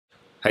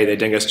Hey there,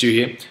 Dango Stu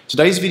here.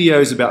 Today's video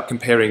is about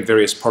comparing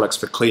various products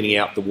for cleaning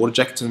out the water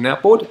jackets in an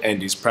outboard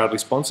and is proudly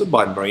sponsored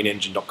by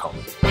marineengine.com.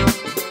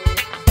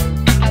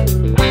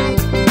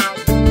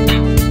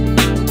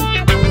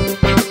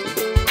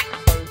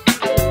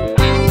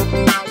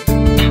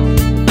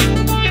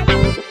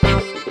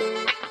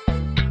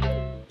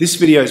 This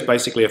video is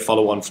basically a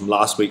follow-on from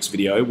last week's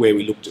video where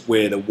we looked at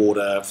where the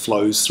water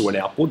flows through an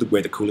outboard,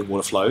 where the cooling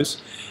water flows.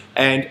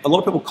 And a lot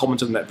of people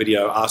commented in that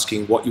video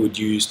asking what you would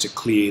use to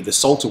clear the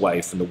salt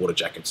away from the water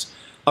jackets.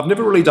 I've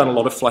never really done a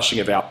lot of flushing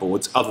of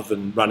outboards other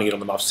than running it on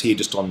the muffs here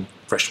just on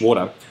fresh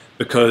water,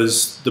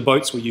 because the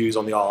boats we use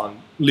on the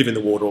island live in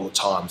the water all the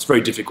time. It's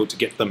very difficult to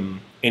get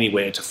them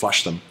anywhere to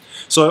flush them.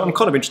 So I'm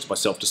kind of interested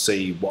myself to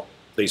see what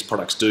these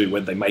products do,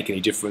 whether they make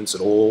any difference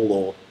at all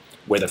or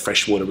whether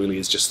fresh water really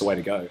is just the way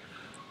to go.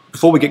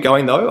 Before we get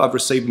going though, I've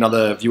received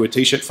another viewer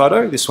t-shirt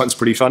photo. This one's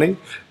pretty funny.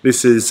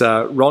 This is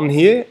Ron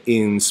here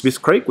in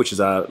Smith Creek, which is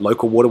a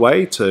local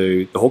waterway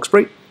to the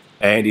Hawkesbury,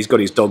 and he's got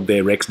his dog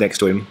there, Rex, next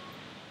to him.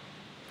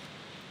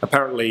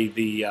 Apparently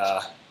the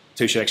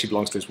t-shirt actually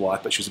belongs to his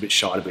wife, but she was a bit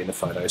shy to be in the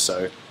photo,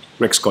 so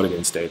Rex got it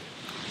instead.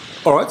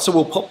 Alright, so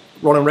we'll pop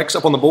Ron and Rex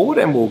up on the board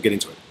and we'll get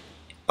into it.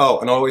 Oh,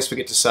 and I always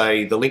forget to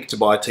say the link to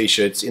buy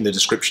t-shirts in the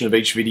description of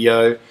each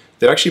video.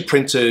 They're actually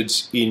printed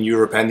in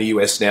Europe and the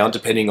US now,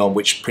 depending on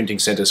which printing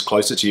centre is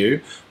closer to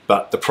you,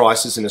 but the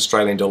price is in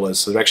Australian dollars,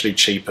 so they're actually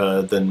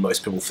cheaper than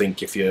most people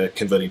think if you're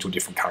converting to a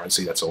different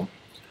currency, that's all.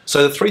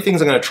 So the three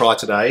things I'm going to try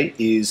today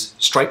is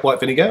straight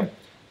white vinegar,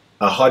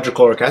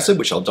 hydrochloric acid,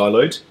 which I'll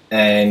dilute,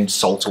 and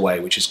salt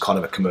away, which is kind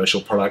of a commercial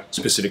product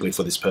specifically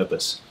for this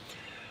purpose.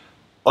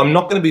 I'm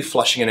not going to be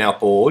flushing an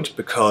outboard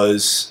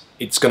because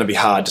it's going to be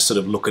hard to sort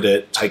of look at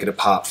it, take it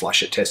apart,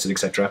 flush it, test it,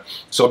 etc.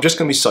 So I'm just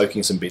going to be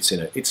soaking some bits in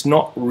it. It's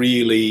not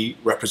really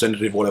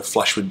representative of what a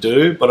flush would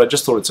do, but I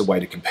just thought it's a way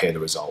to compare the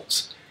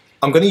results.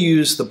 I'm going to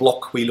use the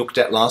block we looked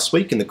at last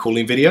week in the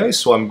cooling video,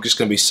 so I'm just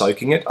going to be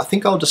soaking it. I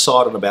think I'll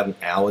decide on about an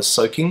hour's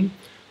soaking.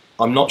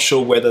 I'm not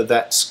sure whether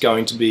that's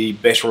going to be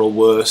better or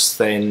worse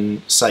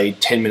than, say,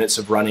 10 minutes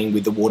of running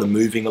with the water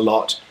moving a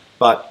lot,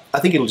 but I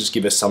think it'll just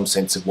give us some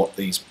sense of what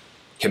these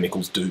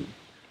chemicals do.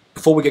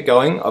 Before we get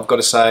going, I've got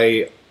to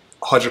say,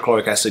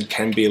 hydrochloric acid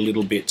can be a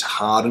little bit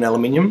hard on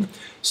aluminium,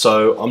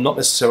 so I'm not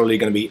necessarily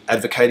going to be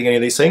advocating any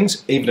of these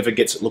things, even if it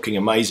gets it looking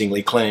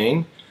amazingly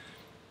clean,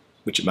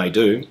 which it may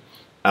do.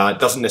 It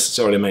doesn't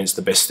necessarily mean it's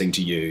the best thing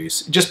to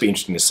use. It'd just be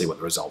interesting to see what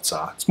the results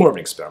are. It's more of an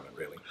experiment,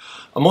 really.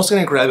 I'm also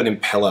going to grab an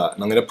impeller,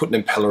 and I'm going to put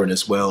an impeller in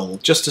as well,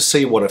 just to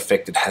see what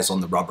effect it has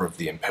on the rubber of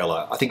the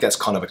impeller. I think that's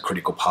kind of a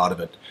critical part of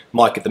it.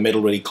 Might get the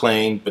metal really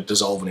clean, but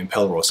dissolve an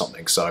impeller or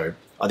something, so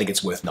I think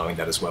it's worth knowing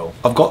that as well.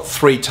 I've got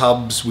 3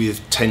 tubs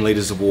with 10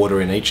 litres of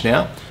water in each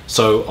now,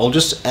 so I'll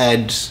just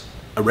add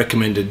a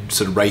recommended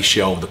sort of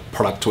ratio of the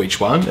product to each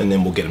one, and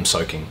then we'll get them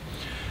soaking.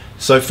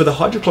 So for the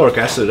hydrochloric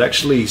acid, it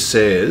actually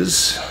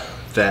says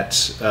that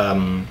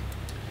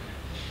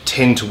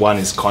 10:1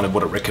 is kind of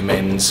what it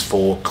recommends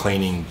for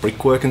cleaning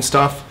brickwork and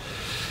stuff.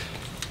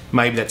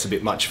 Maybe that's a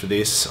bit much for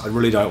this. I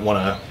really don't want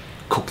to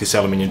cook this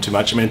aluminium too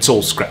much. I mean, it's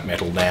all scrap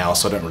metal now,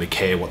 so I don't really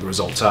care what the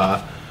results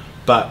are,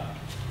 but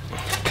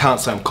can't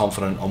say I'm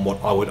confident on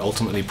what I would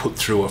ultimately put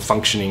through a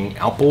functioning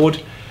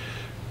outboard.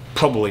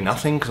 Probably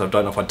nothing, because I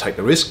don't know if I'd take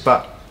the risk,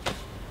 but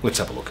let's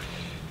have a look.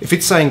 If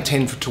it's saying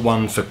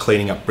 10:1 for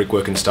cleaning up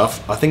brickwork and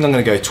stuff, I think I'm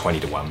going to go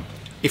 20:1.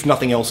 If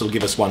nothing else, it'll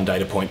give us one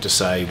data point to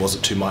say, was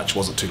it too much,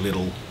 was it too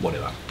little,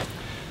 whatever.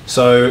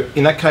 So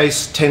in that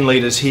case, 10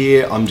 litres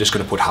here, I'm just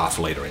going to put half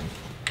a litre in.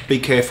 Be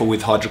careful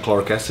with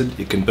hydrochloric acid,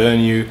 it can burn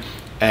you,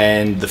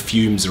 and the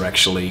fumes are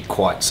actually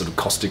quite sort of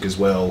caustic as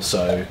well,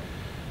 so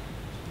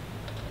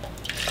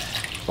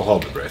I'll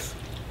hold my breath.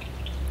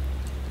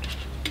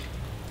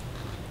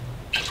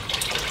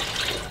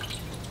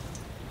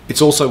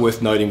 It's also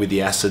worth noting with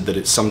the acid that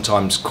it's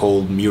sometimes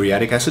called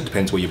muriatic acid,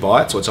 depends where you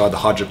buy it, so it's either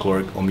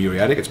hydrochloric or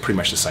muriatic, it's pretty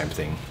much the same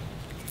thing.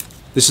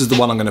 This is the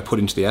one I'm going to put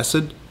into the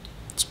acid.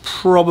 It's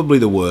probably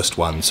the worst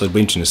one, so it'll be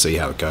interesting to see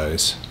how it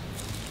goes.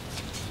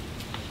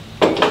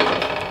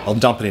 I'll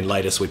dump it in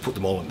later so we put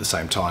them all in at the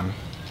same time.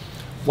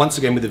 Once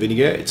again with the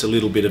vinegar, it's a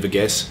little bit of a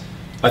guess.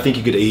 I think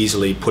you could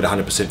easily put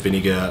 100%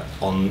 vinegar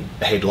on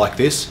a head like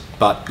this,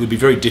 but it would be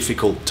very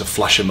difficult to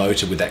flush a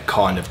motor with that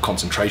kind of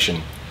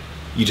concentration.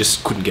 You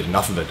just couldn't get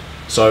enough of it.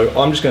 So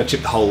I'm just going to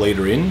tip the whole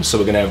litre in. So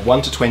we're going to have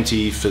 1 to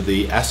 20 for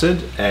the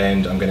acid,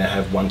 and I'm going to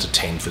have 1 to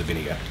 10 for the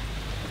vinegar.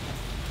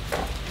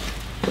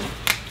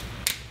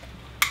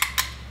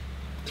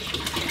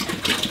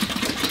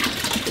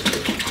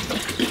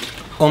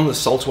 On the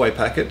salt away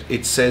packet,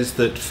 it says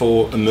that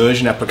for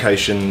immersion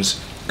applications,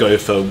 go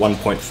for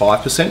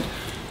 1.5%.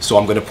 So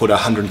I'm going to put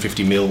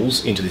 150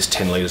 mils into this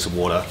 10 litres of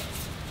water.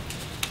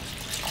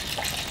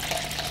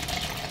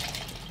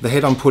 The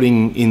head I'm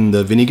putting in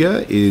the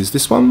vinegar is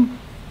this one,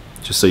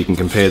 just so you can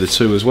compare the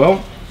two as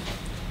well.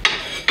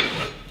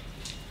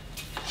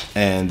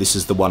 And this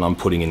is the one I'm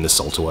putting in the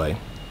salt away.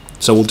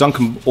 So we'll dunk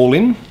them all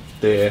in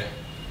their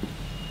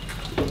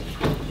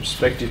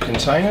respective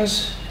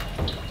containers.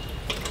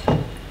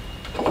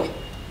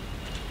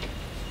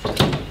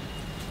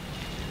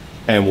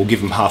 and we'll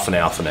give them half an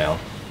hour for now.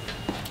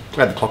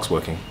 Glad the clock's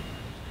working.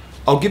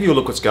 I'll give you a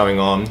look what's going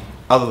on.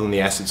 Other than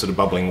the acid sort of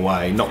bubbling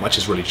away, not much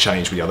has really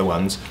changed with the other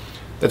ones.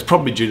 That's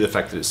probably due to the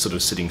fact that it's sort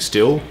of sitting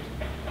still.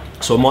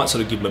 So I might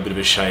sort of give them a bit of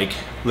a shake,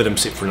 let them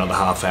sit for another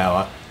half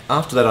hour.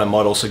 After that I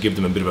might also give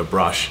them a bit of a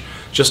brush,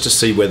 just to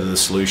see whether the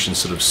solution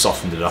sort of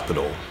softened it up at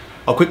all.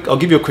 I'll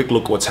give you a quick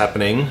look at what's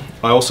happening.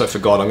 I also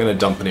forgot, I'm going to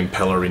dump an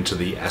impeller into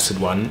the acid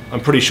one.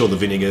 I'm pretty sure the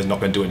vinegar is not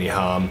going to do any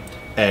harm,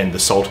 and the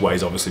salt way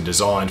is obviously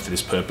designed for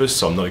this purpose,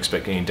 so I'm not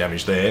expecting any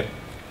damage there.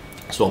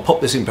 So I'll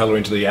pop this impeller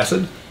into the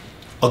acid.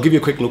 I'll give you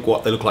a quick look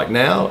what they look like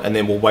now, and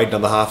then we'll wait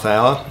another half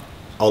hour.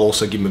 I'll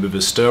also give them a bit of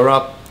a stir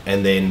up,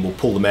 and then we'll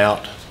pull them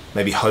out,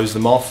 maybe hose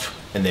them off,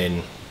 and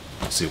then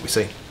see what we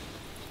see.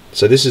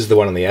 So this is the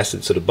one on the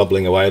acid sort of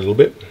bubbling away a little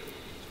bit.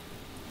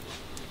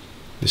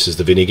 This is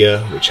the vinegar,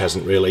 which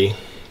hasn't really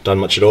done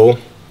much at all.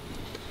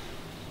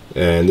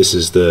 And this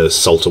is the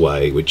salt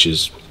away, which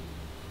is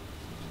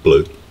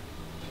blue.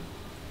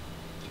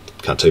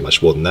 Can't tell you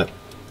much more than that.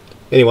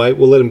 Anyway,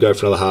 we'll let them go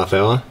for another half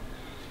hour,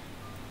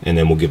 and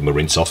then we'll give them a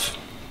rinse off.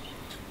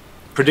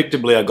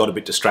 Predictably, I got a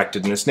bit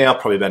distracted, and it's now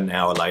probably about an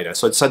hour later.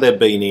 So I'd say they've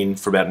been in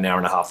for about an hour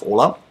and a half all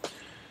up.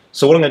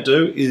 So what I'm going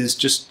to do is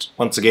just,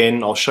 once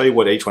again, I'll show you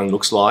what each one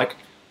looks like.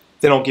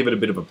 Then I'll give it a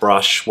bit of a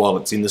brush while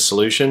it's in the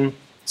solution,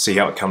 see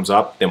how it comes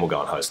up, then we'll go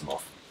and hose them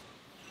off.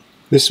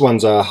 This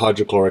one's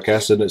hydrochloric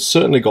acid. It's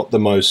certainly got the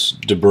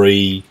most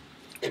debris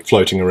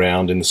floating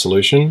around in the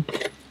solution.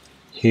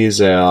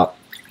 Here's our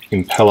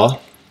impeller.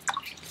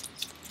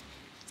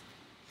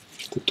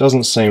 It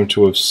doesn't seem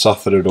to have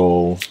suffered at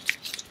all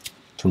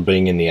from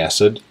being in the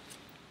acid,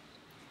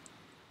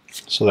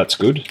 so that's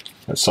good.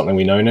 That's something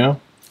we know now.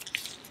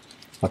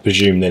 I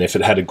presume then if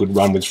it had a good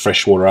run with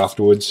fresh water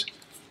afterwards,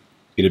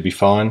 it'd be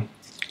fine.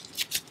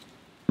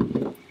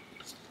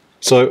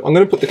 So I'm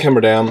going to put the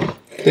camera down,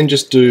 then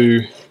just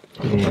do,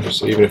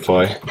 so even if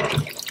I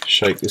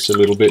shake this a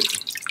little bit,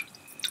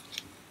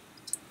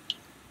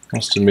 I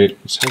must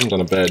admit this hasn't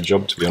done a bad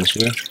job, to be honest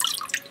with you.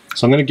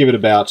 So I'm going to give it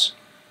about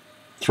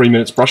 3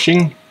 minutes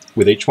brushing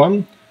with each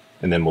one,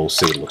 and then we'll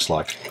see what it looks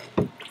like.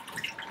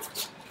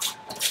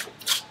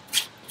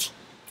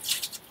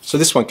 So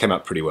this one came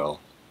out pretty well.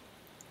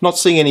 Not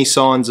seeing any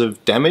signs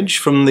of damage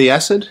from the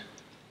acid,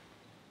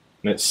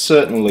 and it's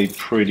certainly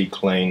pretty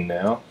clean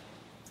now.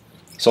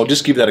 So I'll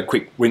just give that a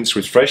quick rinse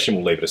with fresh and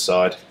we'll leave it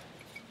aside.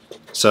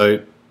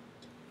 So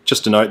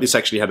just a note, this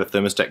actually had a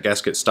thermostat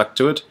gasket stuck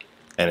to it,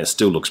 and it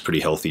still looks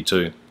pretty healthy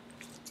too.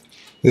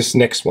 This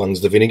next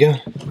one's the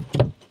vinegar,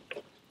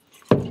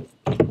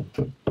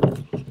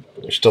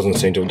 which doesn't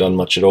seem to have done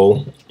much at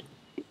all.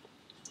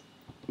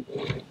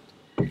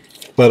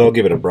 But I'll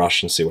give it a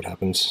brush and see what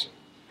happens.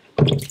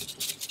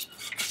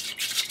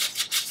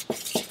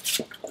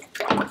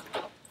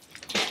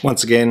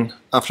 Once again,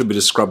 after a bit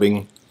of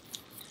scrubbing,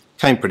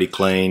 came pretty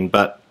clean,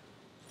 but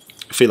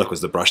I feel like it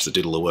was the brush that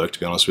did all the work, to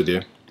be honest with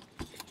you.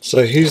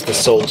 So here's the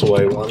salt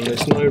away one.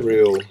 There's no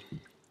real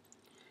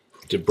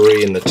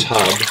debris in the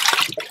tub.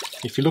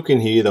 If you look in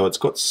here though, it's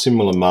got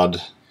similar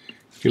mud.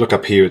 If you look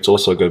up here, it's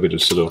also got a bit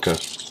of sort of like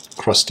a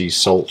crusty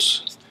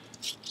salt,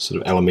 sort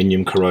of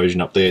aluminium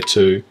corrosion up there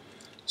too.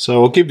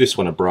 So I'll give this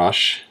one a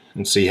brush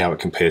and see how it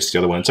compares to the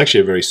other one. It's actually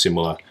a very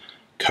similar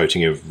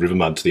coating of river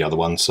mud to the other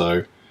one,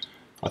 so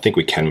I think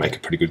we can make a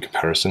pretty good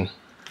comparison.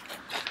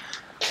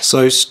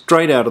 So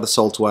straight out of the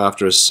salt away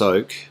after a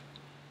soak,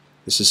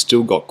 this has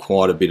still got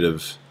quite a bit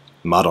of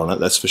mud on it,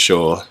 that's for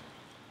sure.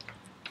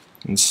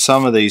 And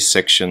some of these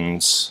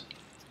sections,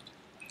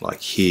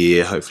 like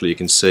here, hopefully you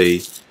can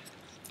see,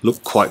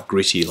 look quite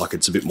gritty, like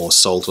it's a bit more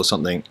salt or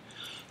something.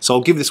 So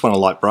I'll give this one a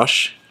light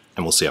brush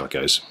and we'll see how it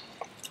goes.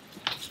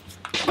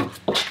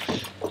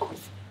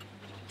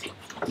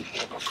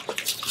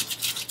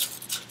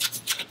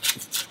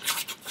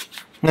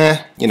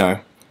 You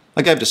know,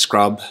 I gave it a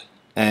scrub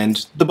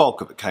and the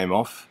bulk of it came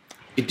off.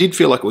 It did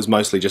feel like it was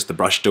mostly just the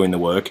brush doing the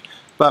work,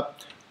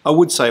 but I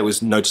would say it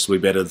was noticeably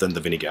better than the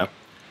vinegar.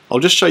 I'll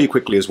just show you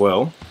quickly as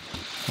well.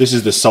 This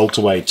is the salt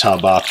away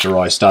tub after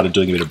I started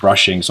doing a bit of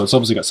brushing, so it's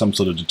obviously got some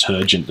sort of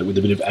detergent that with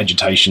a bit of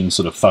agitation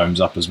sort of foams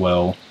up as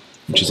well,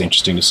 which is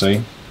interesting to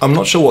see. I'm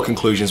not sure what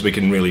conclusions we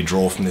can really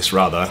draw from this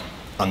rather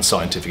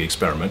unscientific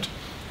experiment,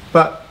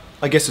 but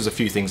I guess there's a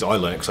few things I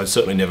learned because I'd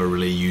certainly never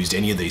really used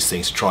any of these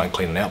things to try and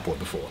clean an outboard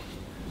before.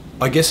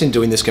 I guess in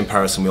doing this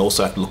comparison we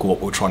also have to look at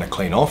what we're trying to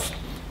clean off,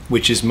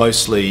 which is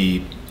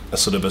mostly a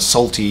sort of a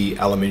salty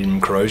aluminium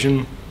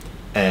corrosion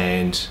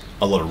and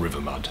a lot of river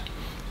mud.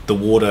 The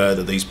water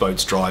that these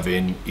boats drive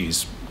in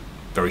is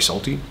very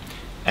salty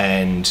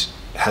and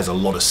has a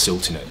lot of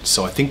silt in it,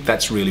 so I think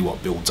that's really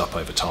what builds up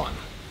over time.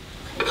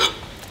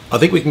 I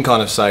think we can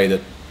kind of say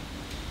that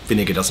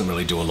vinegar doesn't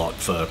really do a lot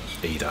for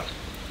either.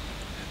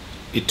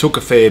 It took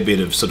a fair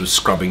bit of sort of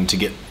scrubbing to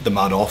get the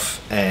mud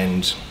off,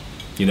 and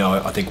you know,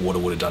 I think water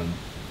would have done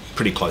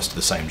pretty close to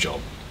the same job.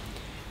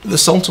 The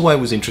salt away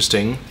was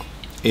interesting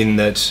in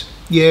that,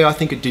 yeah, I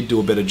think it did do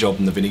a better job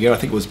than the vinegar. I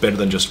think it was better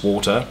than just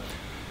water,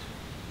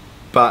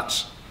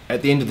 but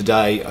At the end of the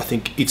day, I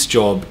think its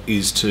job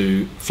is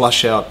to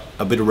flush out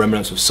a bit of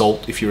remnants of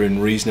salt if you're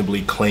in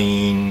reasonably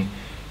clean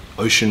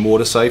ocean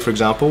water, say, for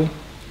example,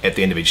 at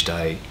the end of each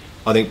day.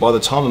 I think by the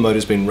time a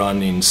motor's been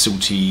run in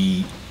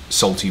silty,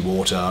 salty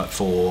water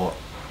for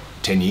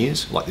 10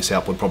 years, like this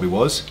outboard probably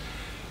was,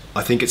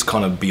 I think it's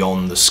kind of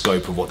beyond the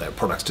scope of what that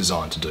product's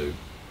designed to do.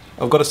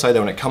 I've got to say though,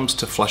 when it comes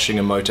to flushing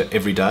a motor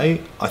every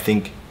day, I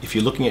think if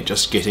you're looking at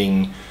just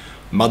getting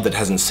mud that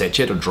hasn't set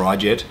yet or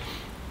dried yet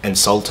and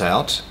salt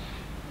out,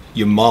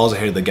 you're miles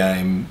ahead of the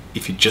game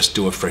if you just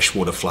do a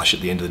freshwater flush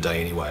at the end of the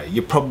day anyway.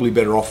 You're probably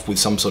better off with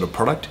some sort of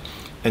product.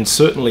 And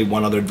certainly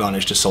one other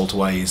advantage to salt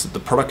away is that the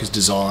product is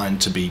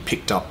designed to be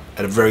picked up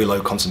at a very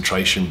low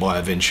concentration by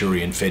a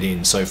venturi and fed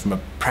in. So from a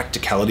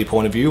practicality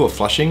point of view of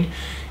flushing,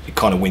 it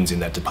kind of wins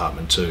in that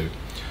department too.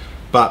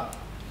 But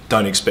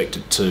don't expect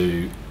it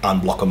to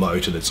unblock a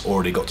motor that's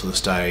already got to the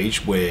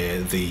stage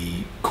where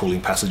the cooling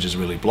passage is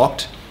really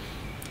blocked.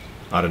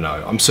 I don't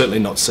know, I'm certainly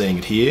not seeing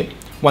it here.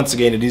 Once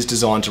again, it is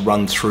designed to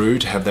run through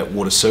to have that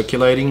water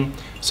circulating.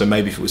 So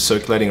maybe if it was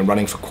circulating and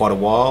running for quite a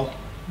while,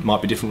 it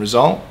might be a different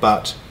result,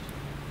 but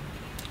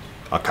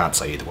I can't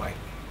say either way.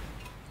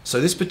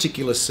 So this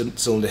particular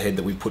cylinder head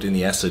that we put in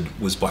the acid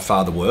was by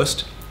far the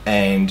worst,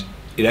 and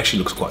it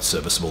actually looks quite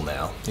serviceable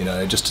now. You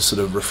know, just to sort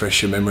of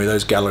refresh your memory,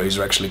 those galleries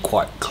are actually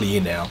quite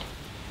clear now.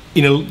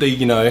 In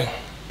the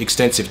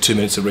extensive 2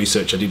 minutes of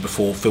research I did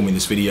before filming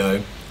this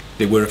video,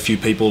 there were a few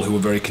people who were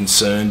very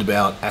concerned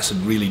about acid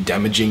really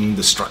damaging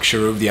the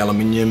structure of the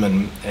aluminium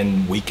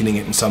and weakening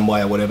it in some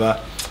way or whatever.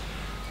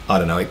 I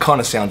don't know, it kind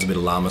of sounds a bit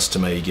alarmist to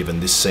me given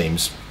this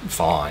seems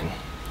fine.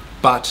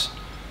 But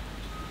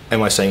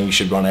am I saying you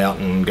should run out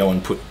and go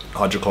and put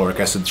hydrochloric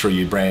acid through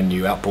your brand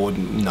new outboard?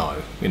 No,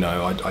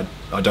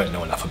 I don't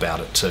know enough about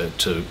it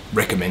to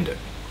recommend it.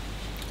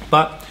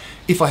 But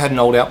if I had an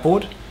old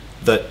outboard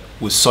that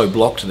was so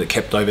blocked that it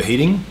kept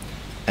overheating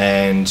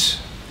and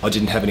I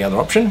didn't have any other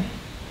option,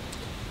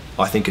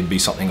 I think it'd be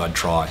something I'd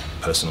try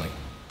personally.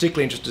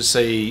 Particularly interested to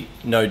see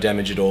no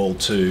damage at all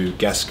to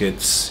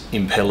gaskets,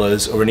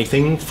 impellers or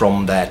anything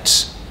from that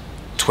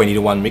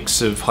 20-to-1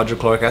 mix of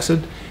hydrochloric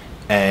acid,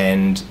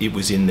 and it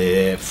was in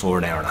there for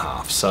an hour and a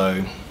half.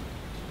 So,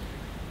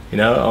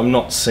 I'm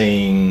not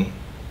seeing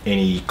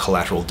any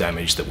collateral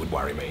damage that would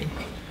worry me.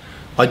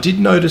 I did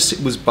notice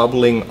it was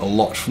bubbling a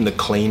lot from the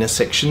cleaner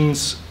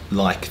sections,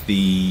 like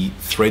the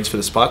threads for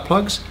the spark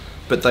plugs,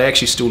 but they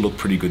actually still look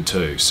pretty good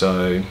too.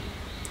 So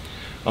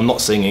I'm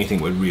not seeing anything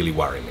that would really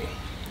worry me.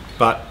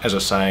 But as I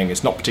was saying,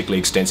 it's not particularly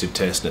extensive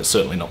test and it's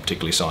certainly not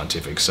particularly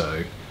scientific,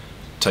 so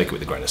take it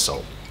with a grain of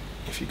salt,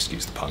 if you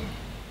excuse the pun.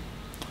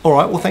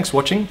 Alright, well thanks for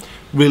watching.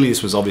 Really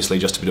this was obviously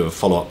just a bit of a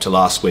follow-up to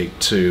last week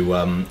to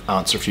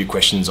answer a few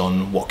questions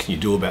on what can you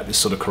do about this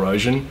sort of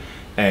corrosion,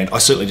 and I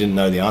certainly didn't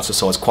know the answer,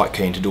 so I was quite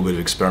keen to do a bit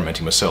of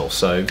experimenting myself.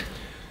 So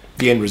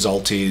the end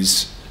result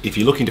is, if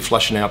you're looking to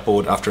flush an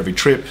outboard after every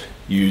trip,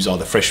 use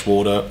either fresh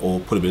water or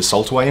put a bit of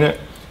salt away in it.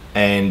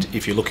 And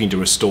if you're looking to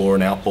restore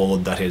an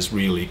outboard that has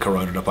really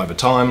corroded up over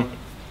time,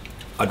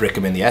 I'd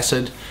recommend the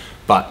acid,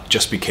 but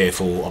just be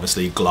careful,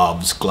 obviously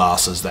gloves,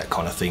 glasses, that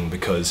kind of thing,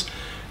 because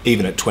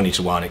even at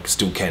 20-to-1 it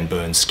still can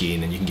burn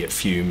skin and you can get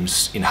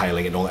fumes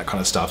inhaling it and all that kind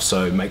of stuff,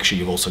 so make sure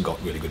you've also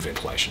got really good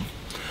ventilation.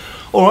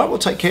 Alright, well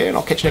take care and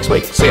I'll catch you next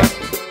week. See ya.